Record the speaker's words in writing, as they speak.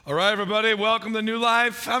All right, everybody, welcome to New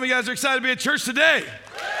Life. How many of you guys are excited to be at church today?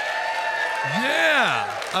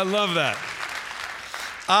 Yeah, I love that.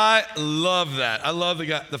 I love that. I love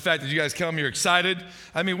the fact that you guys come, you're excited.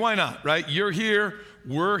 I mean, why not, right? You're here,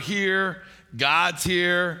 we're here, God's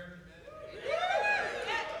here,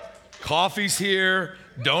 coffee's here,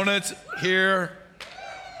 donuts here.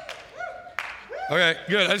 Okay,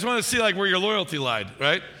 good. I just want to see where your loyalty lied,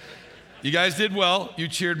 right? You guys did well. You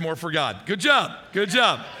cheered more for God. Good job. Good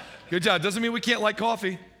job. Good job. Doesn't mean we can't like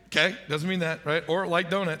coffee, okay? Doesn't mean that, right? Or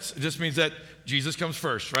like donuts. It just means that Jesus comes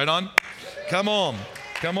first. Right on? Come on.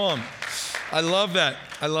 Come on. I love that.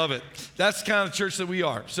 I love it. That's the kind of church that we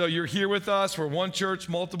are. So you're here with us. We're one church,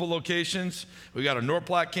 multiple locations. We got our North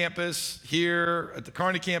Platte campus here at the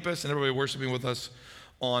Kearney campus, and everybody worshiping with us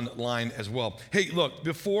online as well. Hey, look,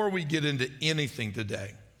 before we get into anything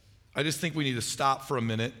today, I just think we need to stop for a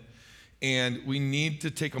minute. And we need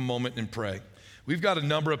to take a moment and pray. We've got a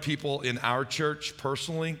number of people in our church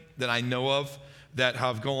personally that I know of that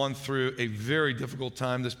have gone through a very difficult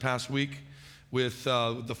time this past week with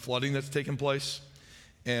the flooding that's taken place.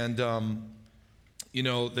 And,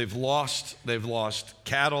 they've lost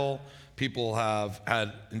cattle. People have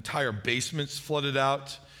had entire basements flooded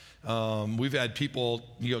out. We've had people,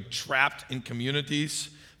 trapped in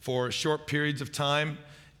communities for short periods of time.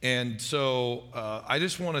 And so I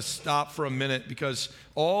just want to stop for a minute because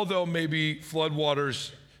although maybe floodwaters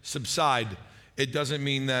subside, it doesn't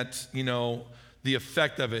mean that, the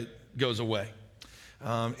effect of it goes away.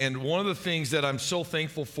 And one of the things that I'm so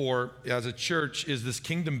thankful for as a church is this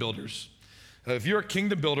Kingdom Builders. If you're a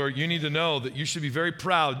Kingdom Builder, you need to know that you should be very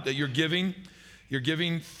proud that you're giving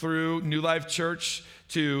through New Life Church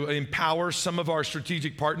to empower some of our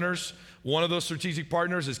strategic partners. One of those strategic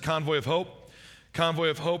partners is Convoy of Hope. Convoy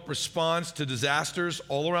of Hope responds to disasters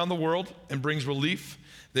all around the world and brings relief.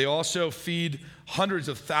 They also feed hundreds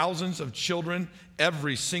of thousands of children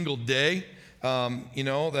every single day,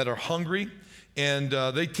 that are hungry. And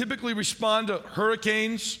they typically respond to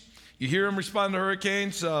hurricanes. You hear them respond to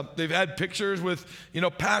hurricanes. They've had pictures with,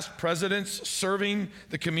 past presidents serving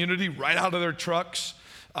the community right out of their trucks.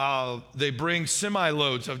 They bring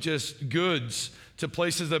semi-loads of just goods to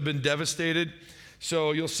places that have been devastated.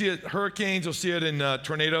 So you'll see it hurricanes, you'll see it in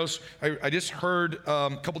tornadoes. I just heard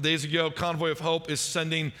a couple days ago, Convoy of Hope is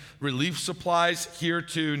sending relief supplies here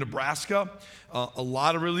to Nebraska. A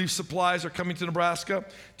lot of relief supplies are coming to Nebraska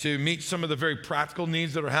to meet some of the very practical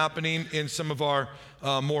needs that are happening in some of our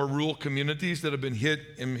more rural communities that have been hit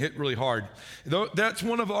really hard. That's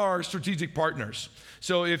one of our strategic partners.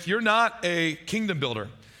 So if you're not a Kingdom Builder,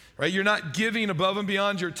 right? You're not giving above and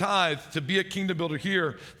beyond your tithe to be a Kingdom Builder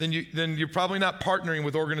here, then you're probably not partnering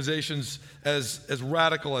with organizations as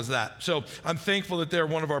radical as that. So I'm thankful that they're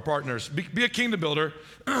one of our partners. Be a Kingdom Builder.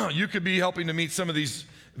 You could be helping to meet some of these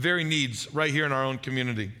very needs right here in our own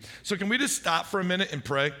community. So can we just stop for a minute and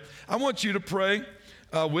pray? I want you to pray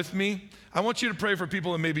with me. I want you to pray for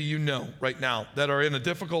people that maybe right now that are in a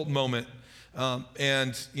difficult moment,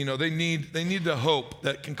 and they need the hope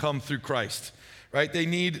that can come through Christ. Right? They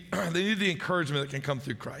need the encouragement that can come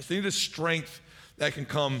through Christ. They need the strength that can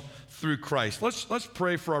come through Christ. Let's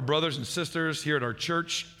pray for our brothers and sisters here at our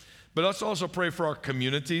church, but let's also pray for our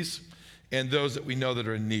communities and those that we know that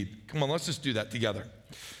are in need. Come on, let's just do that together.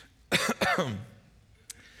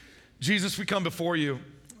 Jesus, we come before you.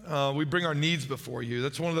 We bring our needs before you.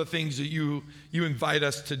 That's one of the things that you invite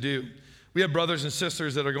us to do. We have brothers and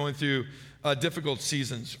sisters that are going through difficult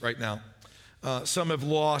seasons right now. Some have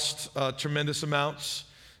lost tremendous amounts.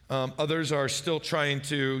 Others are still trying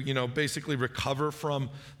to, basically recover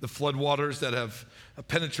from the floodwaters that have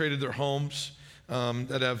penetrated their homes,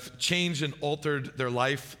 that have changed and altered their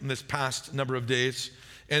life in this past number of days.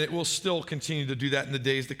 And it will still continue to do that in the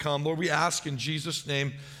days to come. Lord, we ask in Jesus'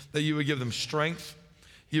 name that you would give them strength,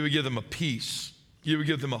 you would give them a peace, you would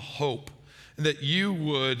give them a hope, and that you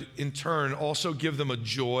would, in turn, also give them a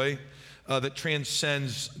joy that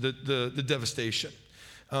transcends the devastation.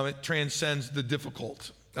 It transcends the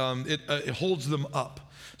difficult. It holds them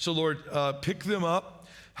up. So Lord, pick them up,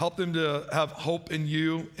 help them to have hope in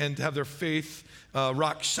you and to have their faith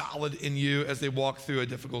rock solid in you as they walk through a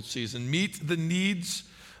difficult season. Meet the needs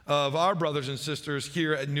of our brothers and sisters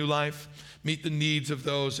here at New Life. Meet the needs of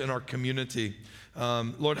those in our community.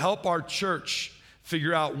 Lord, help our church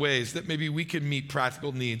figure out ways that maybe we can meet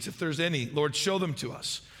practical needs. If there's any, Lord, show them to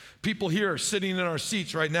us. People here sitting in our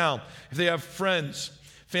seats right now, if they have friends,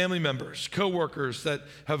 family members, coworkers that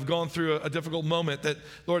have gone through a difficult moment, that,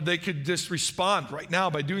 Lord, they could just respond right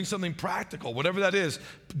now by doing something practical, whatever that is.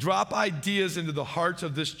 Drop ideas into the hearts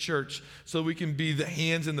of this church so we can be the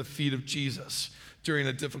hands and the feet of Jesus during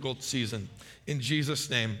a difficult season. In Jesus'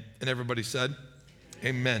 name. And everybody said,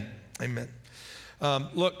 amen. Amen.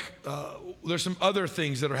 Look, there's some other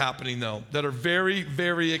things that are happening, though, that are very,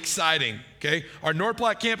 very exciting, okay? Our North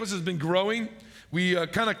Platte campus has been growing. We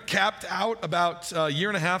kind of capped out about a year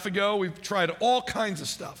and a half ago. We've tried all kinds of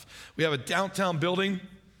stuff. We have a downtown building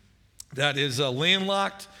that is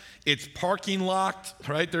landlocked. It's parking locked,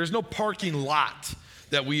 right? There's no parking lot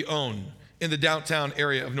that we own in the downtown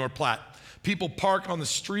area of North Platte. People park on the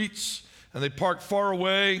streets, and they park far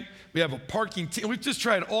away. We have a parking team. We've just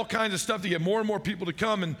tried all kinds of stuff to get more and more people to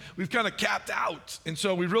come, and we've kind of capped out. And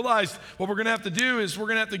so we realized what we're going to have to do is we're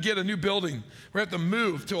going to have to get a new building. We're going to have to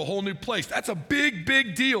move to a whole new place. That's a big,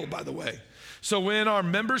 big deal, by the way. So when our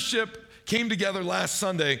membership came together last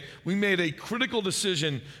Sunday, we made a critical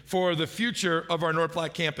decision for the future of our North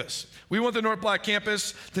Platte campus. We want the North Platte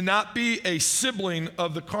campus to not be a sibling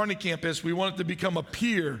of the Kearney campus. We want it to become a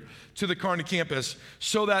peer to the Kearney campus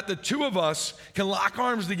so that the two of us can lock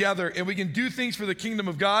arms together and we can do things for the kingdom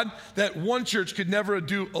of God that one church could never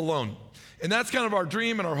do alone. And that's kind of our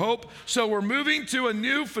dream and our hope. So we're moving to a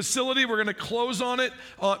new facility. We're going to close on it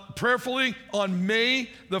prayerfully on May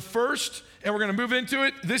the 1st, and we're going to move into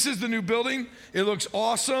it. This is the new building. It looks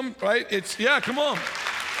awesome, right? Yeah, come on.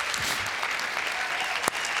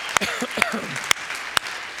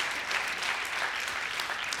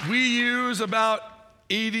 We use about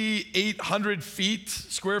 8,800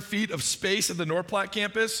 square feet of space at the North Platte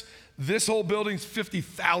campus. This whole building's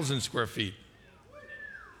 50,000 square feet.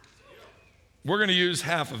 We're going to use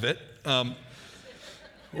half of it. We're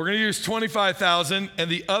going to use 25,000, and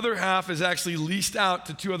the other half is actually leased out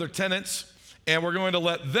to two other tenants, and we're going to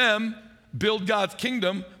let them build God's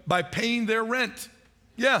kingdom by paying their rent.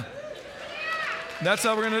 Yeah. That's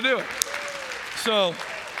how we're going to do it. So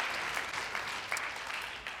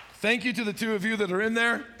thank you to the two of you that are in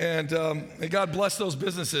there, and may God bless those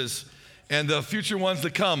businesses and the future ones to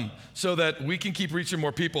come so that we can keep reaching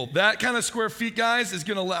more people. That kind of square feet, guys, is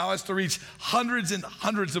going to allow us to reach hundreds and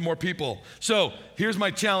hundreds of more people. So here's my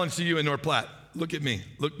challenge to you in North Platte. Look at me.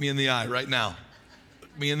 Look me in the eye right now.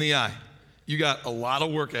 Look me in the eye. You got a lot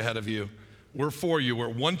of work ahead of you. We're for you. We're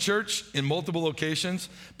one church in multiple locations,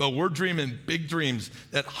 but we're dreaming big dreams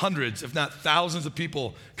that hundreds, if not thousands of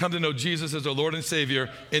people come to know Jesus as their Lord and Savior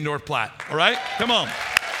in North Platte. All right? Come on.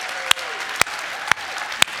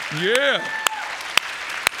 Yeah.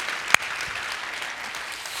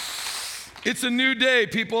 It's a new day,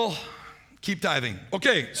 people. Keep tithing.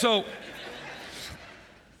 Okay, so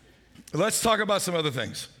let's talk about some other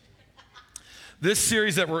things. This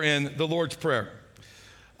series that we're in, the Lord's Prayer.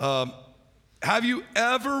 Have you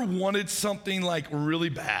ever wanted something like really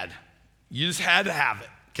bad? You just had to have it,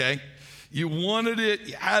 okay? You wanted it,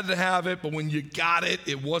 you had to have it, but when you got it,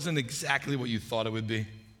 it wasn't exactly what you thought it would be.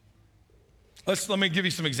 Let me give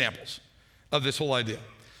you some examples of this whole idea.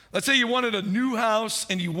 Let's say you wanted a new house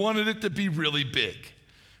and you wanted it to be really big,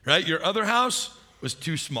 right? Your other house was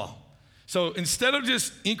too small. So instead of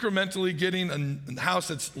just incrementally getting a house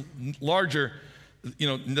that's larger,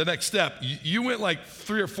 the next step, you went like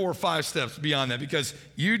 3 or 4 or 5 steps beyond that because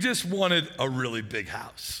you just wanted a really big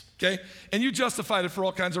house, okay? And you justified it for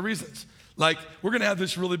all kinds of reasons. Like, we're gonna have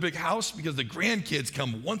this really big house because the grandkids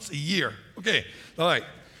come once a year. Okay, all right.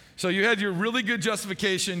 So you had your really good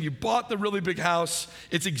justification. You bought the really big house.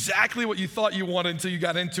 It's exactly what you thought you wanted until you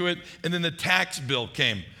got into it. And then the tax bill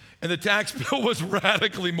came. And the tax bill was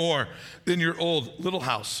radically more than your old little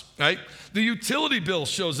house, right? The utility bill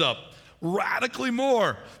shows up radically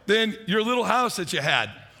more than your little house that you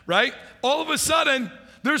had, right? All of a sudden,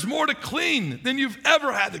 there's more to clean than you've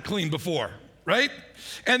ever had to clean before, right?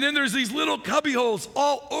 And then there's these little cubby holes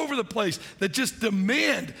all over the place that just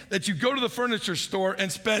demand that you go to the furniture store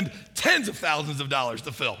and spend tens of thousands of dollars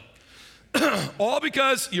to fill. All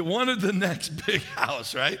because you wanted the next big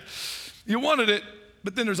house, right? You wanted it,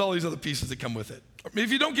 but then there's all these other pieces that come with it.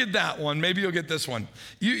 If you don't get that one, maybe you'll get this one.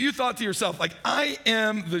 You thought to yourself, like, I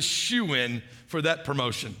am the shoo-in for that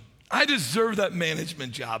promotion. I deserve that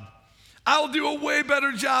management job. I'll do a way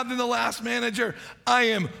better job than the last manager. I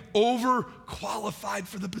am overqualified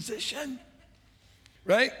for the position,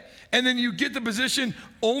 right? And then you get the position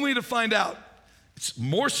only to find out it's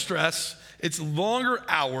more stress, it's longer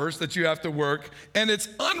hours that you have to work, and it's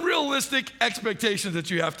unrealistic expectations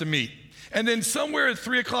that you have to meet. And then somewhere at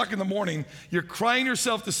 3 o'clock in the morning, you're crying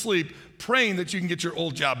yourself to sleep, praying that you can get your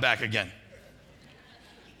old job back again.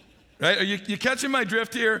 Right? Are you catching my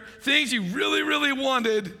drift here? Things you really, really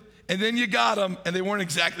wanted, and then you got them, and they weren't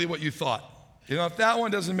exactly what you thought. If that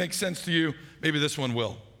one doesn't make sense to you, maybe this one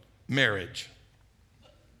will. Marriage.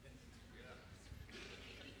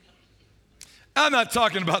 I'm not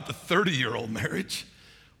talking about the 30-year-old marriage.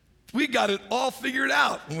 We got it all figured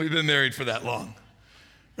out when we've been married for that long,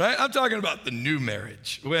 right? I'm talking about the new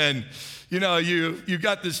marriage when, you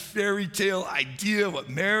got this fairy tale idea of what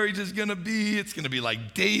marriage is gonna be. It's gonna be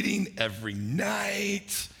like dating every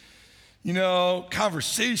night.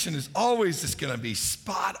 Conversation is always just gonna be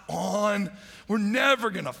spot on. We're never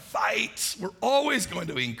gonna fight. We're always going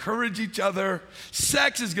to encourage each other.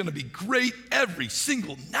 Sex is gonna be great every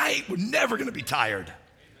single night. We're never gonna be tired.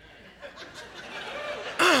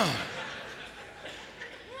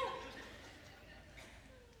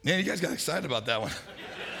 Man, you guys got excited about that one.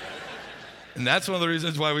 And that's one of the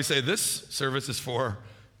reasons why we say this service is for,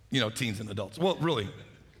 teens and adults. Well, really,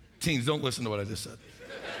 teens, don't listen to what I just said.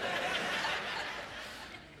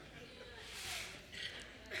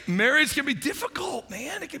 Marriage can be difficult,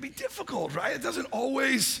 man. It can be difficult, right? It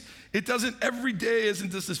doesn't every day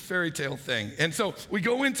isn't just this fairy tale thing. And so we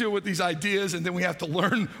go into it with these ideas, and then we have to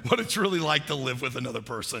learn what it's really like to live with another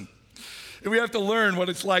person. And we have to learn what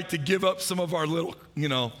it's like to give up some of our little,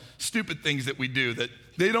 stupid things that we do that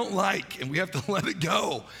they don't like, and we have to let it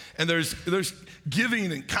go. And there's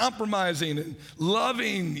giving and compromising and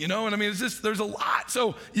loving, and there's a lot.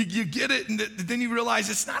 So you get it, and then you realize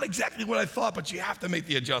it's not exactly what I thought, but you have to make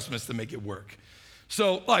the adjustments to make it work.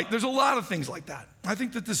 So, there's a lot of things like that. I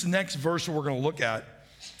think that this next verse we're going to look at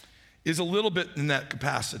is a little bit in that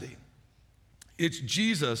capacity. It's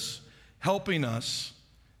Jesus helping us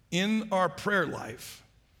in our prayer life,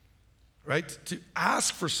 right? To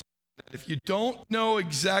ask for something. If you don't know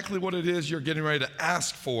exactly what it is you're getting ready to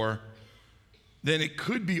ask for, then it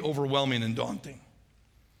could be overwhelming and daunting.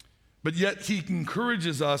 But yet he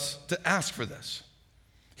encourages us to ask for this.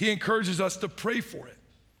 He encourages us to pray for it.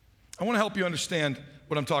 I want to help you understand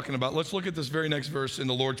what I'm talking about. Let's look at this very next verse in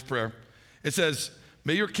the Lord's Prayer. It says,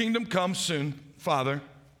 "May your kingdom come soon, Father,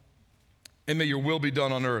 and may your will be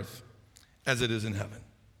done on earth as it is in heaven."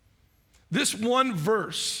 This one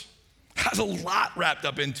verse has a lot wrapped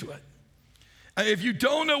up into it. If you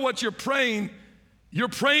don't know what you're praying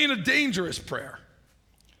a dangerous prayer.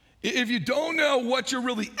 If you don't know what you're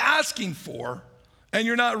really asking for and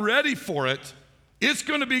you're not ready for it, it's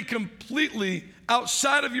going to be completely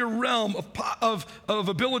outside of your realm of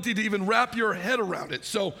ability to even wrap your head around it.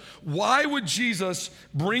 So why would Jesus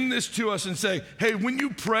bring this to us and say, hey, when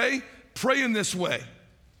you pray in this way?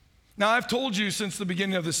 Now, I've told you since the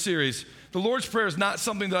beginning of this series, the Lord's Prayer is not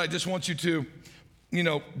something that I just want you to,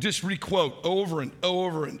 just requote over and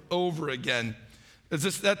over and over again. It's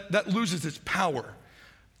just that loses its power.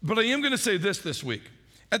 But I am going to say this week.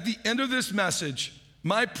 At the end of this message,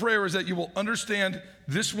 my prayer is that you will understand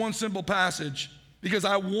this one simple passage, because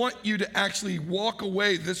I want you to actually walk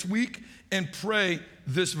away this week and pray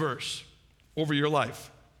this verse over your life.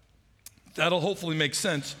 That'll hopefully make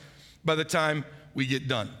sense by the time we get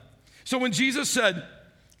done. So when Jesus said,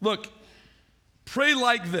 look, pray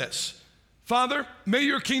like this: Father, may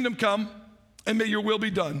your kingdom come and may your will be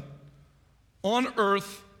done on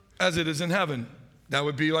earth as it is in heaven. That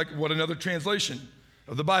would be like what another translation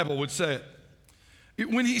of the Bible would say it.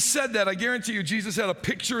 When he said that, I guarantee you, Jesus had a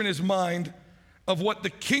picture in his mind of what the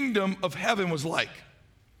kingdom of heaven was like.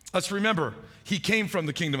 Let's remember, he came from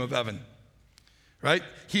the kingdom of heaven, right?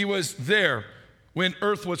 He was there when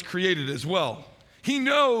earth was created as well. He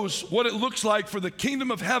knows what it looks like for the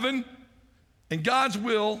kingdom of heaven and God's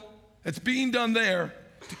will that's being done there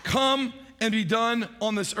to come and be done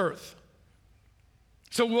on this earth.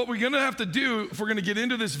 So what we're going to have to do, if we're going to get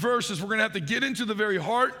into this verse, is we're going to have to get into the very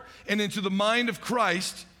heart and into the mind of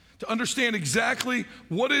Christ to understand exactly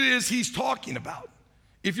what it is he's talking about.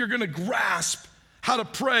 If you're going to grasp how to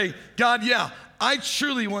pray, God, yeah, I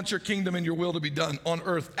truly want your kingdom and your will to be done on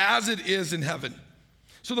earth as it is in heaven.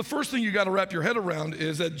 So the first thing you got to wrap your head around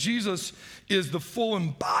is that Jesus is the full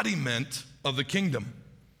embodiment of the kingdom.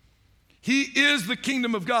 He is the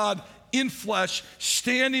kingdom of God in flesh,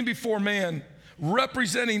 standing before man,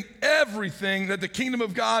 representing everything that the kingdom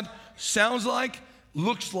of God sounds like,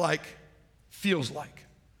 looks like, feels like.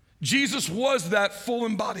 Jesus was that full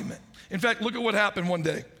embodiment. In fact, look at what happened one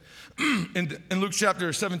day in Luke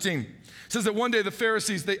chapter 17. It says that one day the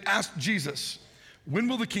Pharisees, they asked Jesus, when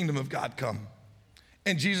will the kingdom of God come?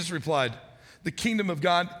 And Jesus replied, the kingdom of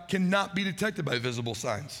God cannot be detected by visible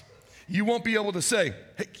signs. You won't be able to say,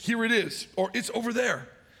 hey, here it is, or it's over there.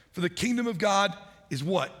 For the kingdom of God is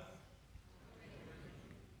what?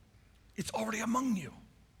 It's already among you.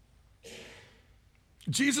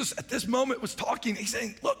 Jesus at this moment was talking. He's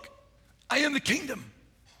saying, look, I am the kingdom.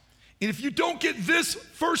 And if you don't get this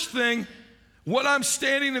first thing, what I'm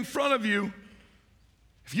standing in front of you,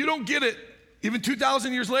 if you don't get it, even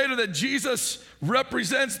 2,000 years later, that Jesus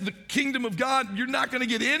represents the kingdom of God, you're not going to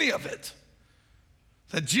get any of it.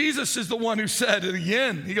 That Jesus is the one who said it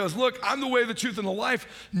again. He goes, look, I'm the way, the truth, and the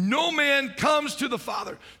life. No man comes to the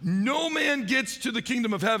Father. No man gets to the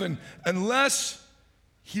kingdom of heaven unless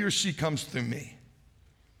he or she comes through me.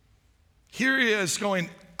 Here he is going,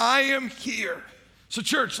 I am here. So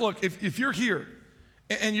church, look, if you're here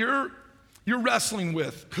and you're wrestling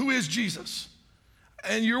with who is Jesus,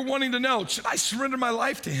 and you're wanting to know, should I surrender my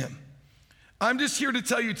life to him? I'm just here to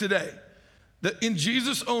tell you today that in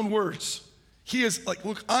Jesus' own words, he is like,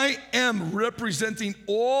 look, I am representing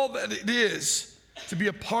all that it is to be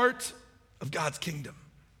a part of God's kingdom.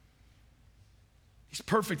 He's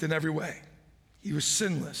perfect in every way. He was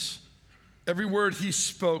sinless. Every word he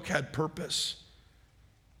spoke had purpose.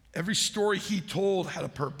 Every story he told had a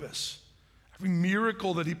purpose. Every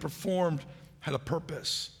miracle that he performed had a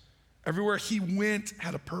purpose. Everywhere he went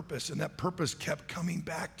had a purpose, and that purpose kept coming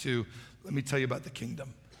back to, let me tell you about the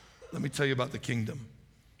kingdom. Let me tell you about the kingdom.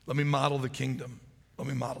 Let me model the kingdom. Let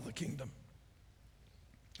me model the kingdom.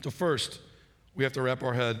 So first, we have to wrap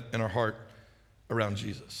our head and our heart around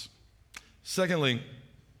Jesus. Secondly,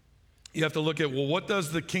 you have to look at, well, what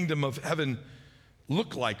does the kingdom of heaven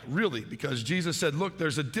look like, really? Because Jesus said, look,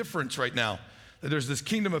 there's a difference right now. There's this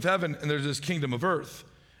kingdom of heaven and there's this kingdom of earth.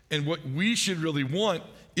 And what we should really want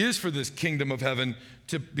is for this kingdom of heaven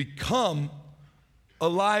to become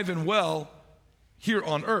alive and well here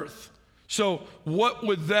on earth. So what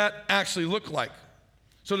would that actually look like?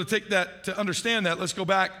 So to understand that, let's go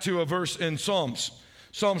back to a verse in Psalms.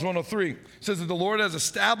 Psalms 103 says that the Lord has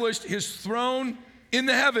established his throne in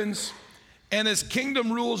the heavens and his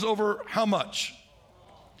kingdom rules over how much?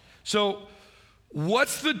 So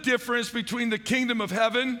what's the difference between the kingdom of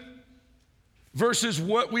heaven versus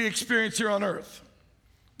what we experience here on earth?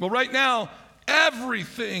 Well, right now,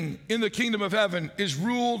 everything in the kingdom of heaven is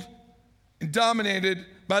ruled and dominated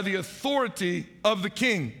by the authority of the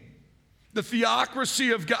king, the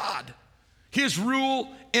theocracy of God, his rule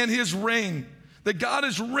and his reign. That God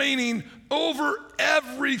is reigning over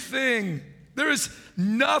everything. There is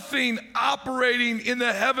nothing operating in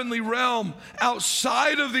the heavenly realm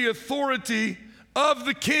outside of the authority of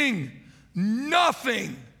the king.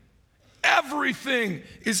 Nothing. Everything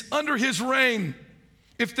is under his reign.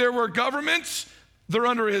 If there were governments, they're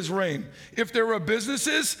under his reign. If there are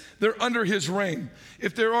businesses, they're under his reign.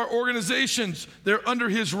 If there are organizations, they're under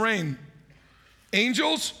his reign.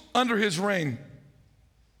 Angels, under his reign.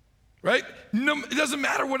 Right? No, it doesn't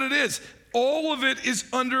matter what it is. All of it is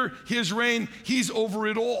under his reign. He's over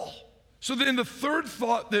it all. So then the third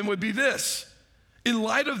thought then would be this. In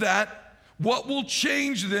light of that, what will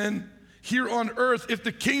change then here on earth if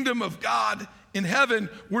the kingdom of God in heaven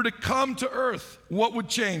were to come to earth? What would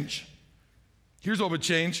change? Here's what would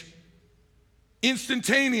change.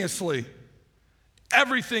 Instantaneously,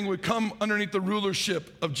 everything would come underneath the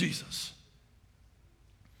rulership of Jesus.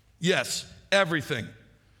 Yes, everything.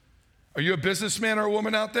 Are you a businessman or a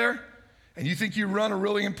woman out there and you think you run a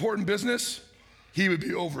really important business? He would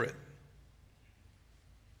be over it.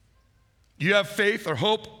 You have faith or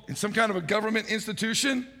hope in some kind of a government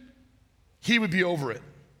institution? He would be over it.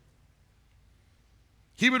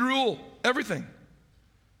 He would rule everything.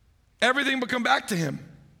 Everything would come back to him.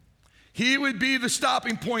 He would be the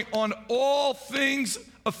stopping point on all things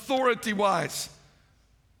authority-wise.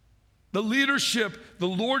 The leadership, the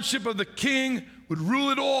lordship of the king would rule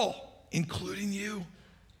it all, including you.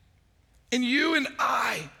 And you and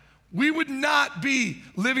I, we would not be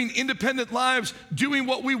living independent lives doing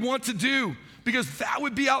what we want to do, because that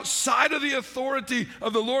would be outside of the authority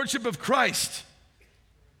of the lordship of Christ.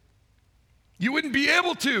 You wouldn't be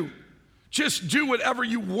able to just do whatever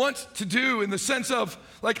you want to do in the sense of,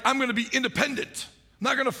 like, I'm going to be independent. I'm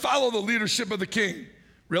not going to follow the leadership of the king.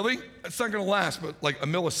 Really? That's not going to last but like a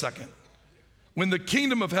millisecond. When the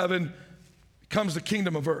kingdom of heaven comes the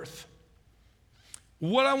kingdom of earth.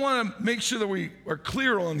 What I want to make sure that we are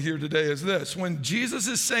clear on here today is this. When Jesus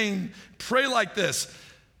is saying, pray like this,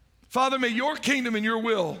 Father, may your kingdom and your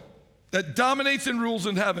will that dominates and rules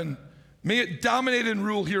in heaven, may it dominate and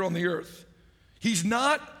rule here on the earth. He's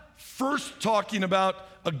not first talking about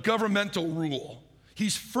a governmental rule.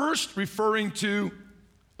 He's first referring to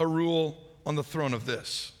a rule on the throne of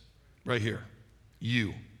this, right here,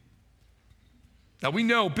 you. Now we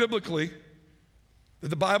know biblically that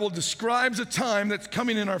the Bible describes a time that's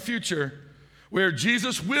coming in our future where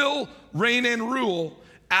Jesus will reign and rule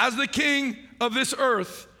as the king of this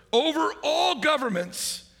earth over all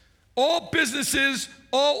governments, all businesses,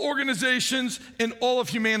 all organizations, and all of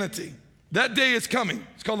humanity. That day is coming.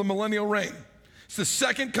 It's called the millennial reign. It's the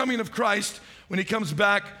second coming of Christ when he comes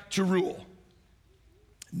back to rule.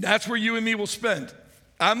 That's where you and me will spend.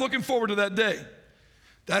 I'm looking forward to that day.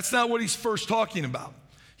 That's not what he's first talking about.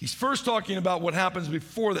 He's first talking about what happens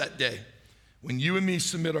before that day, when you and me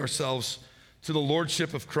submit ourselves to the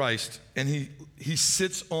lordship of Christ, and he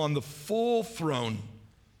sits on the full throne.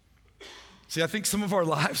 See, I think some of our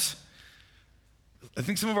lives,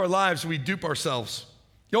 we dupe ourselves.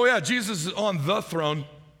 Oh yeah, Jesus is on the throne.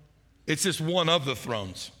 It's just one of the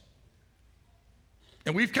thrones.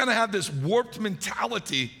 And we've kind of had this warped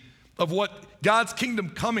mentality of what God's kingdom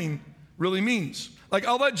coming really means. Like,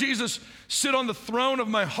 I'll let Jesus sit on the throne of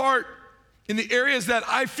my heart in the areas that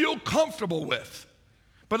I feel comfortable with.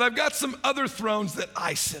 But I've got some other thrones that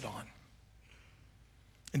I sit on.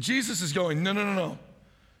 And Jesus is going, no.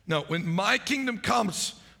 No, when my kingdom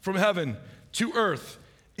comes from heaven to earth,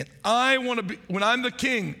 and I want to be, when I'm the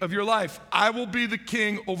king of your life, I will be the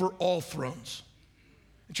king over all thrones.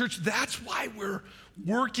 And church, that's why we're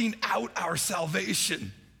working out our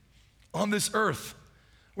salvation on this earth.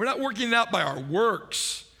 We're not working it out by our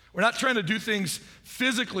works. We're not trying to do things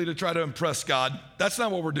physically to try to impress God. That's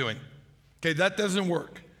not what we're doing. Okay, that doesn't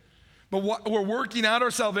work. But what we're working out our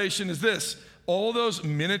salvation is this: all those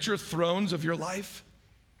miniature thrones of your life,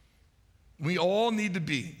 we all need to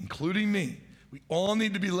be, including me, we all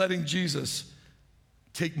need to be letting Jesus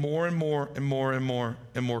take more and more and more and more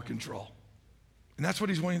and more control. And that's what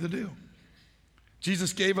he's wanting to do.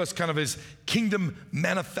 Jesus gave us kind of his kingdom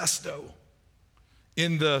manifesto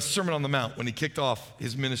in the Sermon on the Mount when he kicked off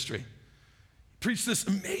his ministry. He preached this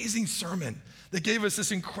amazing sermon that gave us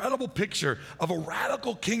this incredible picture of a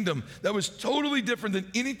radical kingdom that was totally different than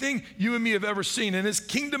anything you and me have ever seen. And his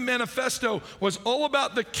kingdom manifesto was all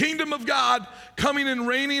about the kingdom of God coming and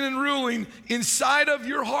reigning and ruling inside of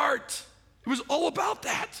your heart. It was all about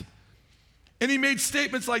that. And he made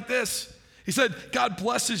statements like this. He said, God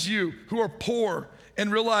blesses you who are poor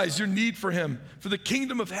and realize your need for him, for the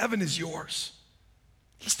kingdom of heaven is yours.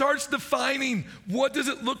 He starts defining what does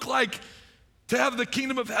it look like to have the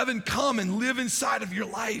kingdom of heaven come and live inside of your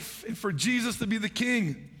life and for Jesus to be the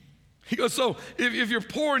king. He goes, so if you're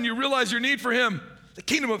poor and you realize your need for him, the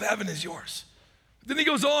kingdom of heaven is yours. Then he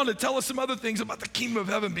goes on to tell us some other things about the kingdom of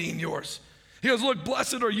heaven being yours. He goes, look,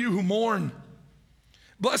 blessed are you who mourn.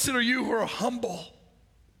 Blessed are you who are humble.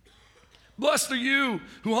 Blessed are you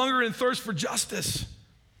who hunger and thirst for justice.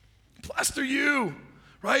 Blessed are you,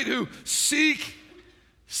 right, who seek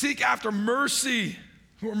after mercy,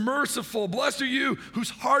 who are merciful. Blessed are you whose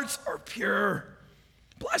hearts are pure.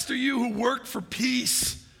 Blessed are you who work for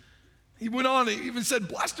peace. He went on, he even said,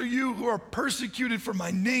 blessed are you who are persecuted for my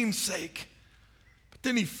name's sake. But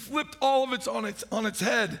then he flipped all of it on its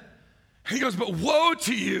head. And he goes, but woe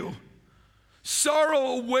to you.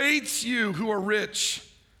 Sorrow awaits you who are rich.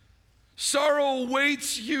 Sorrow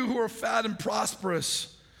awaits you who are fat and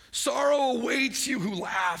prosperous. Sorrow awaits you who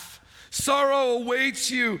laugh. Sorrow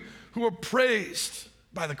awaits you who are praised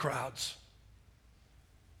by the crowds.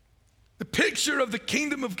 The picture of the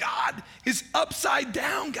kingdom of God is upside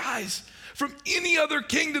down, guys. From any other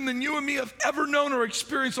kingdom than you and me have ever known or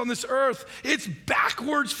experienced on this earth. It's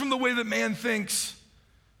backwards from the way that man thinks.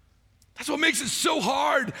 That's what makes it so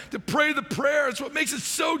hard to pray the prayer. It's what makes it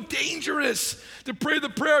so dangerous to pray the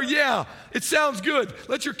prayer. Yeah, it sounds good.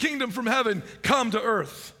 Let your kingdom from heaven come to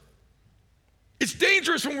earth. It's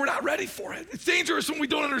dangerous when we're not ready for it. It's dangerous when we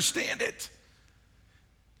don't understand it.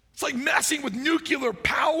 It's like messing with nuclear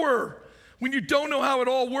power when you don't know how it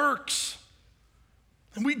all works.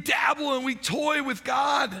 And we dabble and we toy with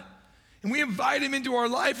God. And we invite him into our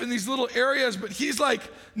life in these little areas, but he's like,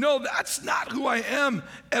 no, that's not who I am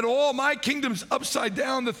at all. My kingdom's upside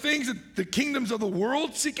down. The things that the kingdoms of the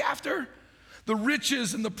world seek after, the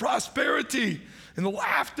riches and the prosperity and the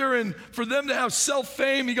laughter, and for them to have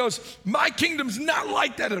self-fame, he goes, my kingdom's not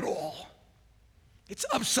like that at all. It's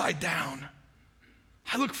upside down.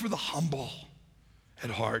 I look for the humble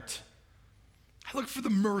at heart. I look for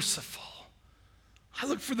the merciful. I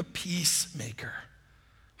look for the peacemaker.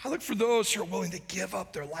 I look for those who are willing to give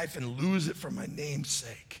up their life and lose it for my name's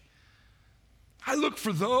sake. I look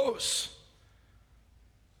for those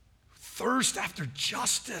who thirst after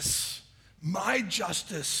justice, my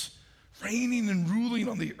justice, reigning and ruling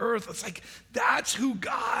on the earth. It's like, that's who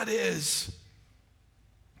God is.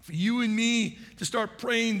 For you and me to start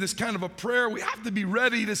praying this kind of a prayer, we have to be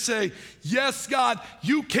ready to say, yes, God,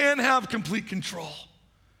 you can have complete control.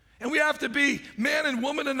 And we have to be man and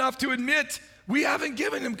woman enough to admit we haven't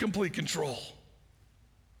given him complete control.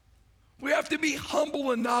 We have to be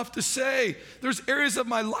humble enough to say, there's areas of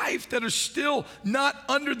my life that are still not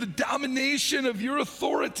under the domination of your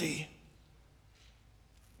authority.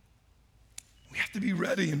 We have to be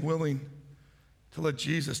ready and willing to let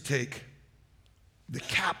Jesus take the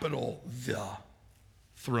capital the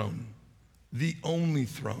throne, the only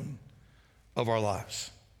throne of our lives.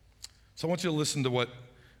 So I want you to listen to what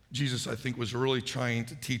Jesus, I think, was really trying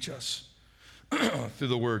to teach us through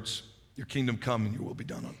the words, your kingdom come and your will be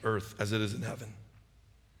done on earth as it is in heaven.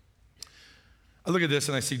 I look at this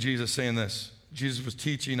and I see Jesus saying this. Jesus was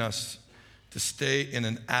teaching us to stay in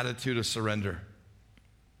an attitude of surrender.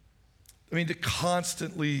 I mean, to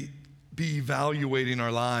constantly be evaluating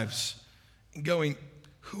our lives and going,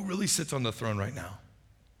 who really sits on the throne right now?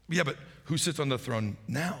 Yeah, but who sits on the throne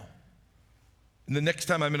now? And the next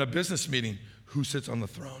time I'm in a business meeting, who sits on the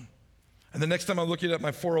throne? And the next time I'm looking at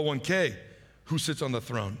my 401k, who sits on the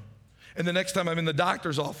throne? And the next time I'm in the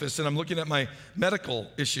doctor's office and I'm looking at my medical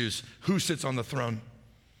issues, who sits on the throne?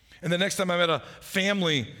 And the next time I'm at a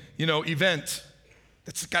family, event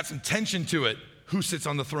that's got some tension to it, who sits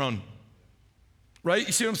on the throne? Right?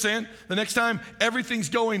 You see what I'm saying? The next time everything's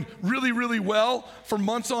going really, really well for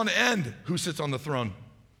months on end, who sits on the throne?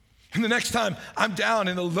 And the next time I'm down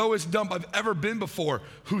in the lowest dump I've ever been before,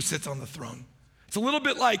 who sits on the throne? It's a little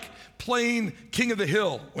bit like playing King of the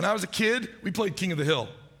Hill. When I was a kid, we played King of the Hill.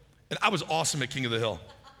 And I was awesome at King of the Hill.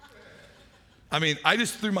 I mean, I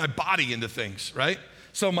just threw my body into things, right?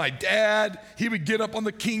 So my dad, he would get up on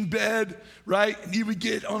the king bed, right? And he would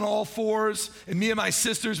get on all fours. And me and my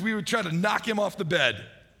sisters, we would try to knock him off the bed.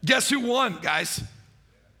 Guess who won, guys?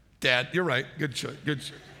 Dad, you're right. Good choice. Good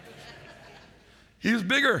choice. He was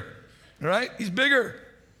bigger, all right? He's bigger.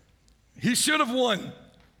 He should have won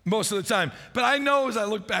most of the time. But I know as I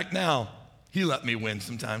look back now, he let me win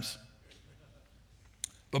sometimes.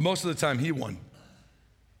 But most of the time, he won.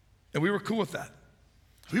 And we were cool with that.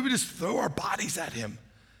 We would just throw our bodies at him.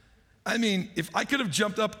 I mean, if I could have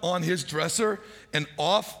jumped up on his dresser and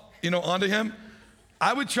off, onto him,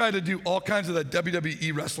 I would try to do all kinds of that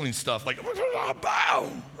WWE wrestling stuff, like,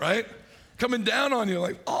 boom, right? Coming down on you,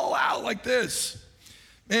 like, all out like this.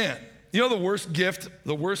 Man, the worst gift,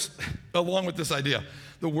 along with this idea,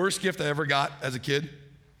 the worst gift I ever got as a kid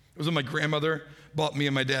was when my grandmother bought me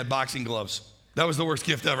and my dad boxing gloves. That was the worst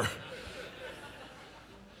gift ever.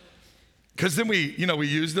 Because then we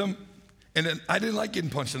used them, and then I didn't like getting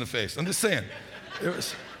punched in the face. I'm just saying.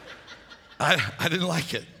 I didn't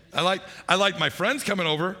like it. I liked my friends coming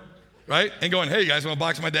over, right, and going, hey, you guys want to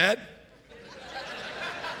box my dad?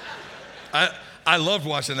 I loved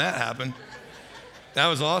watching that happen. That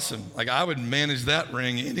was awesome. Like, I would manage that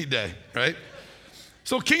ring any day, right?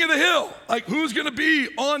 So King of the Hill, like, who's going to be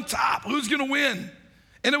on top? Who's going to win?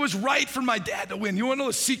 And it was right for my dad to win. You want to know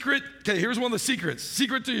the secret? Okay, here's one of the secrets.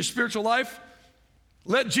 Secret to your spiritual life?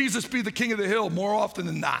 Let Jesus be the king of the hill more often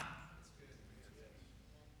than not.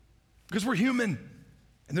 Because we're human.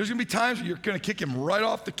 And there's going to be times where you're going to kick him right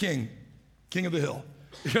off the king of the hill.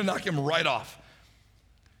 You're going to knock him right off.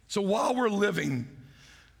 So while we're living,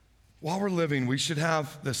 we should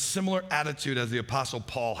have the similar attitude as the Apostle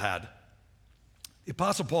Paul had. The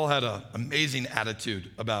Apostle Paul had an amazing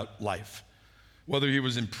attitude about life. Whether he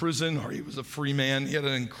was in prison or he was a free man, he had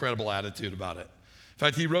an incredible attitude about it. In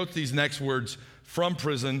fact, he wrote these next words from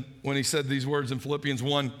prison when he said these words in Philippians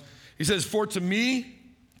 1. He says, for to me,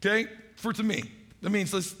 that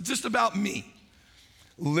means it's just about me.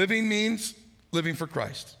 Living means living for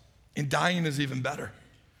Christ, and dying is even better.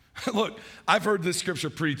 Look, I've heard this scripture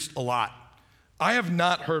preached a lot. I have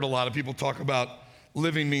not heard a lot of people talk about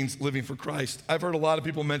living means living for Christ. I've heard a lot of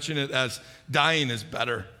people mention it as dying is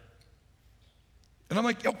better. And I'm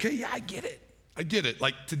like, okay, yeah, I get it.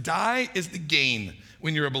 Like, to die is the gain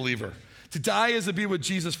when you're a believer. To die is to be with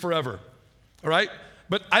Jesus forever, all right?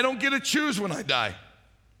 But I don't get to choose when I die.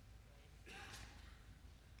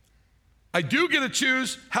 I do get to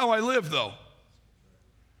choose how I live, though.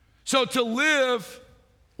 So to live,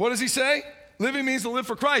 what does he say? Living means to live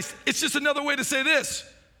for Christ. It's just another way to say this.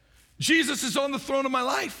 Jesus is on the throne of my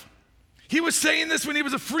life. He was saying this when he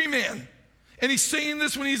was a free man, and he's saying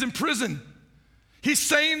this when he's in prison. He's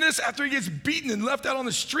saying this after he gets beaten and left out on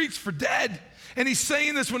the streets for dead. And he's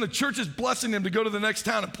saying this when the church is blessing him to go to the next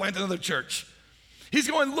town and plant another church. He's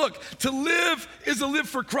going, look, to live is to live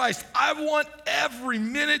for Christ. I want every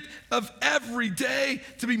minute of every day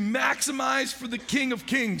to be maximized for the King of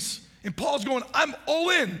Kings. And Paul's going, I'm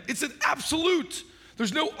all in. It's an absolute.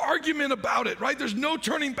 There's no argument about it, right? There's no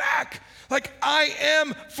turning back. Like, I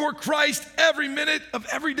am for Christ every minute of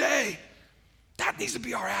every day. That needs to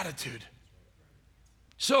be our attitude.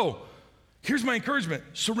 So, here's my encouragement.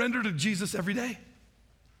 Surrender to Jesus every day.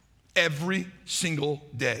 Every single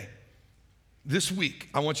day. This week,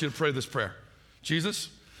 I want you to pray this prayer. Jesus,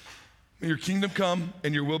 may your kingdom come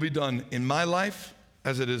and your will be done in my life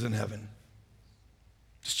as it is in heaven.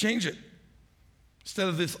 Just change it. Instead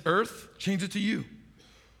of this earth, change it to you.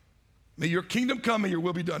 May your kingdom come, may your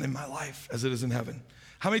will be done in my life as it is in heaven.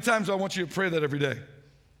 How many times do I want you to pray that every day?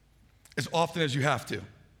 As often as you have to.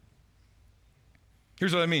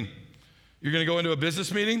 Here's what I mean. You're gonna go into a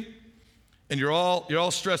business meeting and you're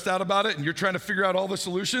all stressed out about it and you're trying to figure out all the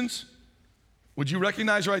solutions. Would you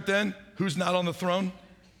recognize right then who's not on the throne?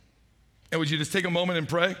 And would you just take a moment and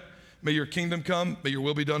pray? May your kingdom come, may your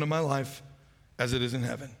will be done in my life as it is in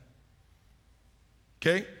heaven.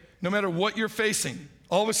 Okay? No matter what you're facing,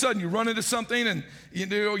 all of a sudden you run into something and you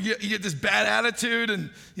get this bad attitude and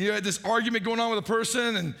you had this argument going on with a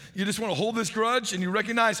person and you just want to hold this grudge and you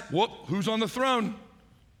recognize, who's on the throne?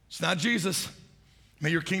 It's not Jesus. May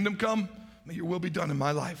your kingdom come, may your will be done in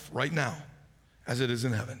my life right now as it is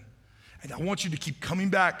in heaven. And I want you to keep coming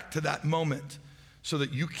back to that moment so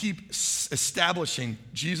that you keep establishing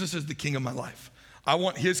Jesus is the king of my life. I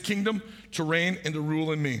want his kingdom to reign and to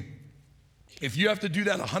rule in me. If you have to do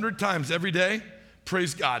that 100 times every day,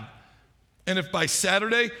 praise God. And if by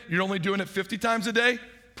Saturday you're only doing it 50 times a day,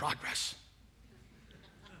 progress.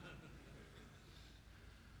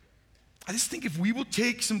 I just think if we will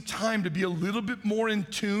take some time to be a little bit more in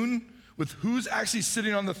tune with who's actually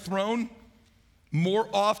sitting on the throne, more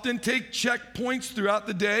often take checkpoints throughout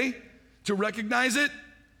the day to recognize it.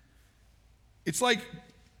 It's like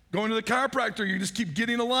going to the chiropractor, you just keep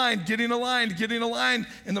getting aligned,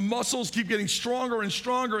 and the muscles keep getting stronger and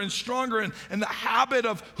stronger and stronger, and the habit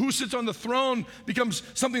of who sits on the throne becomes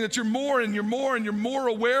something that you're more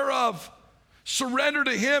aware of. Surrender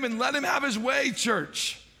to him and let him have his way,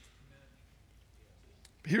 church.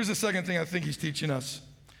 Here's the second thing I think he's teaching us.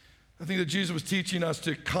 I think that Jesus was teaching us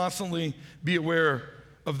to constantly be aware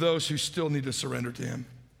of those who still need to surrender to him.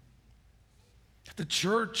 The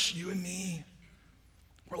church, you and me,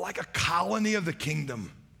 we're like a colony of the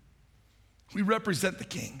kingdom. We represent the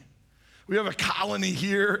king. We have a colony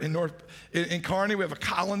here in Kearney. We have a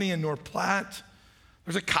colony in North Platte.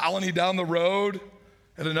 There's a colony down the road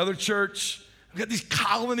at another church. We've got these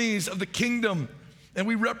colonies of the kingdom, and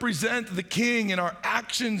we represent the king in our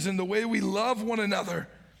actions and the way we love one another.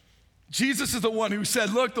 Jesus is the one who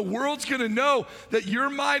said, look, the world's gonna know that you're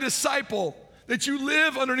my disciple, that you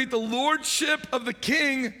live underneath the lordship of the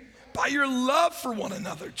king by your love for one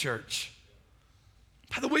another, church.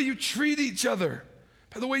 By the way you treat each other,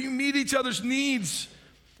 by the way you meet each other's needs,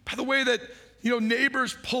 by the way that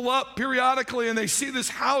neighbors pull up periodically and they see this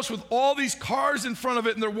house with all these cars in front of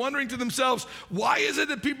it and they're wondering to themselves, why is it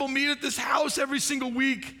that people meet at this house every single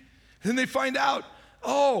week? And then they find out,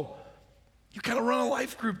 oh, you kind of run a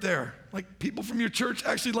life group there. Like people from your church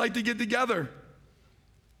actually like to get together.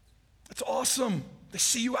 That's awesome. They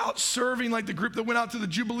see you out serving like the group that went out to the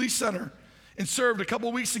Jubilee Center and served a couple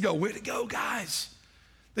of weeks ago. Way to go, guys.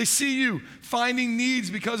 They see you finding needs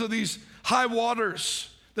because of these high waters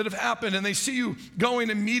that have happened, and they see you going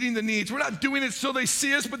and meeting the needs. We're not doing it so they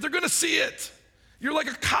see us, but they're gonna see it. You're like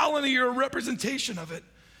a colony, you're a representation of it.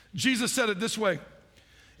 Jesus said it this way.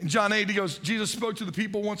 In John 8, he goes, Jesus spoke to the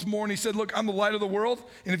people once more and he said, look, I'm the light of the world,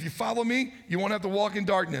 and if you follow me, you won't have to walk in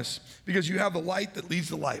darkness because you have the light that leads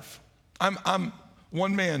to life. I'm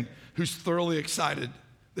one man who's thoroughly excited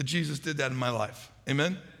that Jesus did that in my life.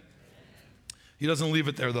 Amen? He doesn't leave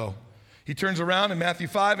it there though. He turns around in Matthew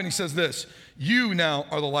 5 and he says this, you now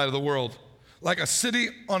are the light of the world, like a city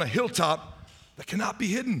on a hilltop that cannot be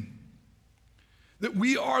hidden. That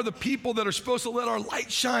we are the people that are supposed to let our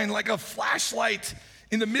light shine like a flashlight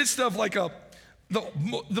in the midst of like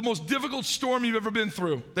the most difficult storm you've ever been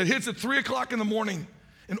through that hits at 3 o'clock in the morning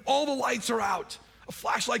and all the lights are out. A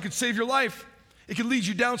flashlight could save your life. It could lead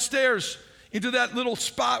you downstairs into that little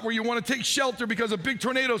spot where you want to take shelter because a big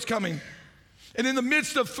tornado's coming. And in the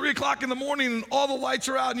midst of 3 o'clock in the morning and all the lights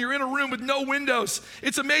are out and you're in a room with no windows,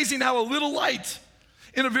 it's amazing how a little light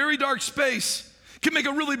in a very dark space can make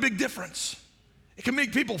a really big difference. It can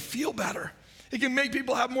make people feel better. It can make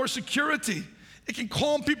people have more security. It can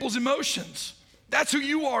calm people's emotions. That's who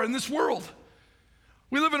you are in this world.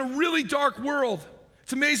 We live in a really dark world.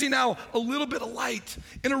 It's amazing how a little bit of light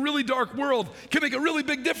in a really dark world can make a really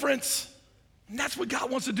big difference. And that's what God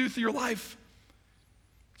wants to do through your life.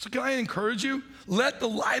 So can I encourage you? Let the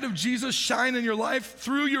light of Jesus shine in your life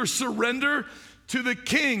through your surrender to the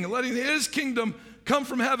King, letting his kingdom come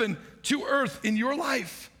from heaven to earth in your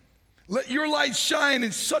life. Let your light shine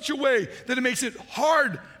in such a way that it makes it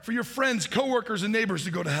hard for your friends, coworkers, and neighbors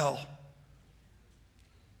to go to hell.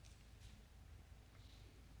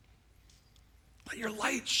 Let your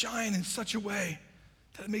light shine in such a way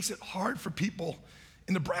that it makes it hard for people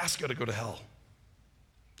in Nebraska to go to hell,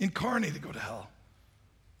 in Kearney to go to hell,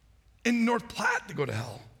 in North Platte to go to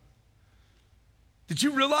hell. Did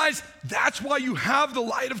you realize that's why you have the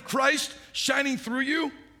light of Christ shining through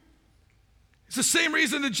you? It's the same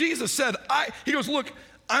reason that Jesus said, he goes, look,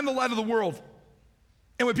 I'm the light of the world.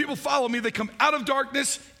 And when people follow me, they come out of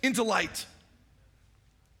darkness into light.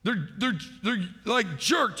 They're like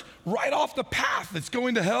jerked right off the path that's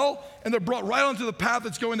going to hell, and they're brought right onto the path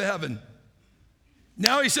that's going to heaven.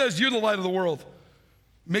 Now he says, you're the light of the world.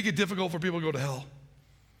 Make it difficult for people to go to hell.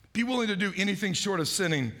 Be willing to do anything short of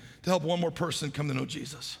sinning to help one more person come to know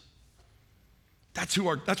Jesus. That's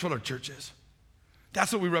what our church is.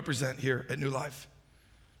 That's what we represent here at New Life.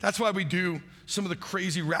 That's why we do some of the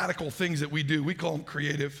crazy radical things that we do. We call them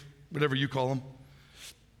creative, whatever you call them.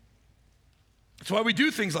 That's why we do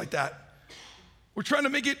things like that. We're trying to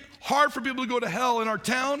make it hard for people to go to hell in our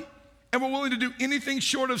town, and we're willing to do anything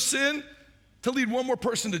short of sin to lead one more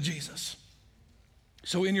person to Jesus.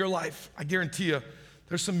 So in your life, I guarantee you,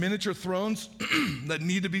 there's some miniature thrones that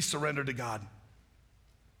need to be surrendered to God.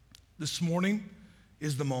 This morning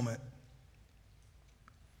is the moment.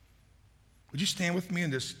 Would you stand with me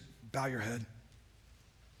and just bow your head?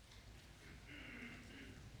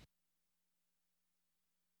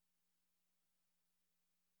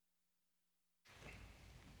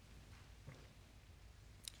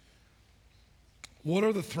 What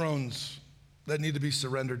are the thrones that need to be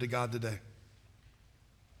surrendered to God today?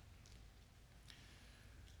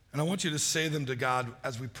 And I want you to say them to God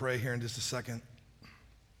as we pray here in just a second.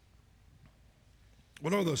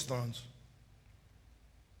 What are those thrones?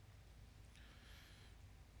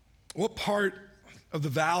 What part of the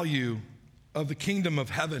value of the kingdom of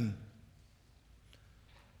heaven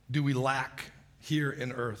do we lack here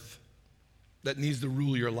in earth that needs to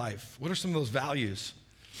rule your life? What are some of those values?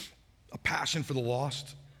 A passion for the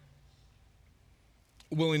lost,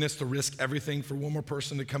 a willingness to risk everything for one more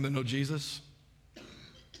person to come to know Jesus.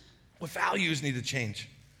 What values need to change?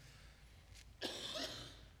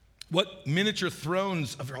 What miniature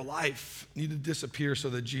thrones of your life need to disappear so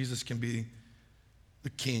that Jesus can be the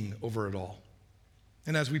king over it all?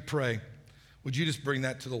 And as we pray, would you just bring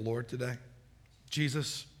that to the Lord today?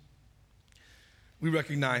 Jesus, we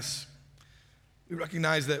recognize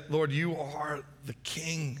that, Lord, you are the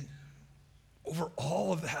king over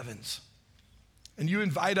all of the heavens. And you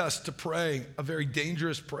invite us to pray a very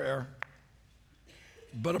dangerous prayer,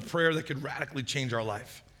 but a prayer that could radically change our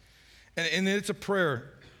life. And it's a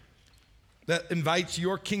prayer that invites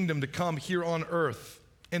your kingdom to come here on earth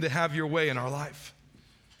and to have your way in our life.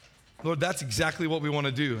 Lord, that's exactly what we want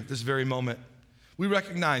to do at this very moment. We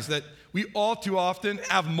recognize that we all too often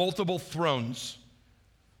have multiple thrones.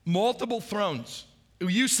 Multiple thrones.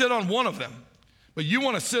 You sit on one of them, but you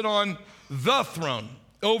want to sit on the throne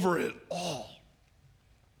over it all.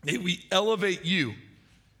 May we elevate you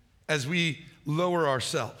as we lower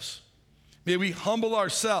ourselves. May we humble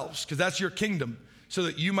ourselves, because that's your kingdom, so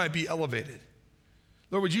that you might be elevated.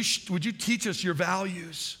 Lord, would you teach us your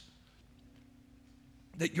values,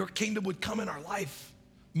 that your kingdom would come in our life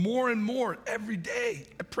more and more every day.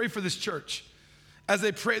 I pray for this church as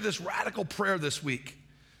they pray this radical prayer this week,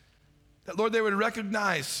 that, Lord, they would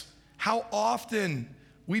recognize how often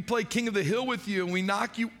we play King of the Hill with you and we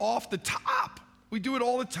knock you off the top. We do it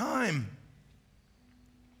all the time.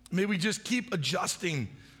 May we just keep adjusting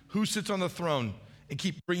who sits on the throne and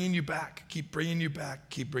keep bringing you back, keep bringing you back,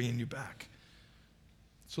 keep bringing you back.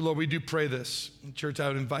 So, Lord, we do pray this. Church, I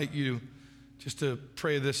would invite you just to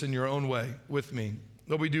pray this in your own way with me.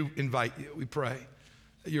 Lord, we do invite you. We pray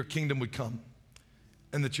that your kingdom would come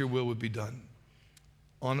and that your will would be done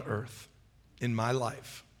on earth, in my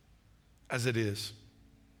life, as it is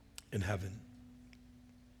in heaven.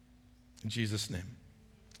 In Jesus' name,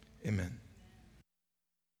 amen.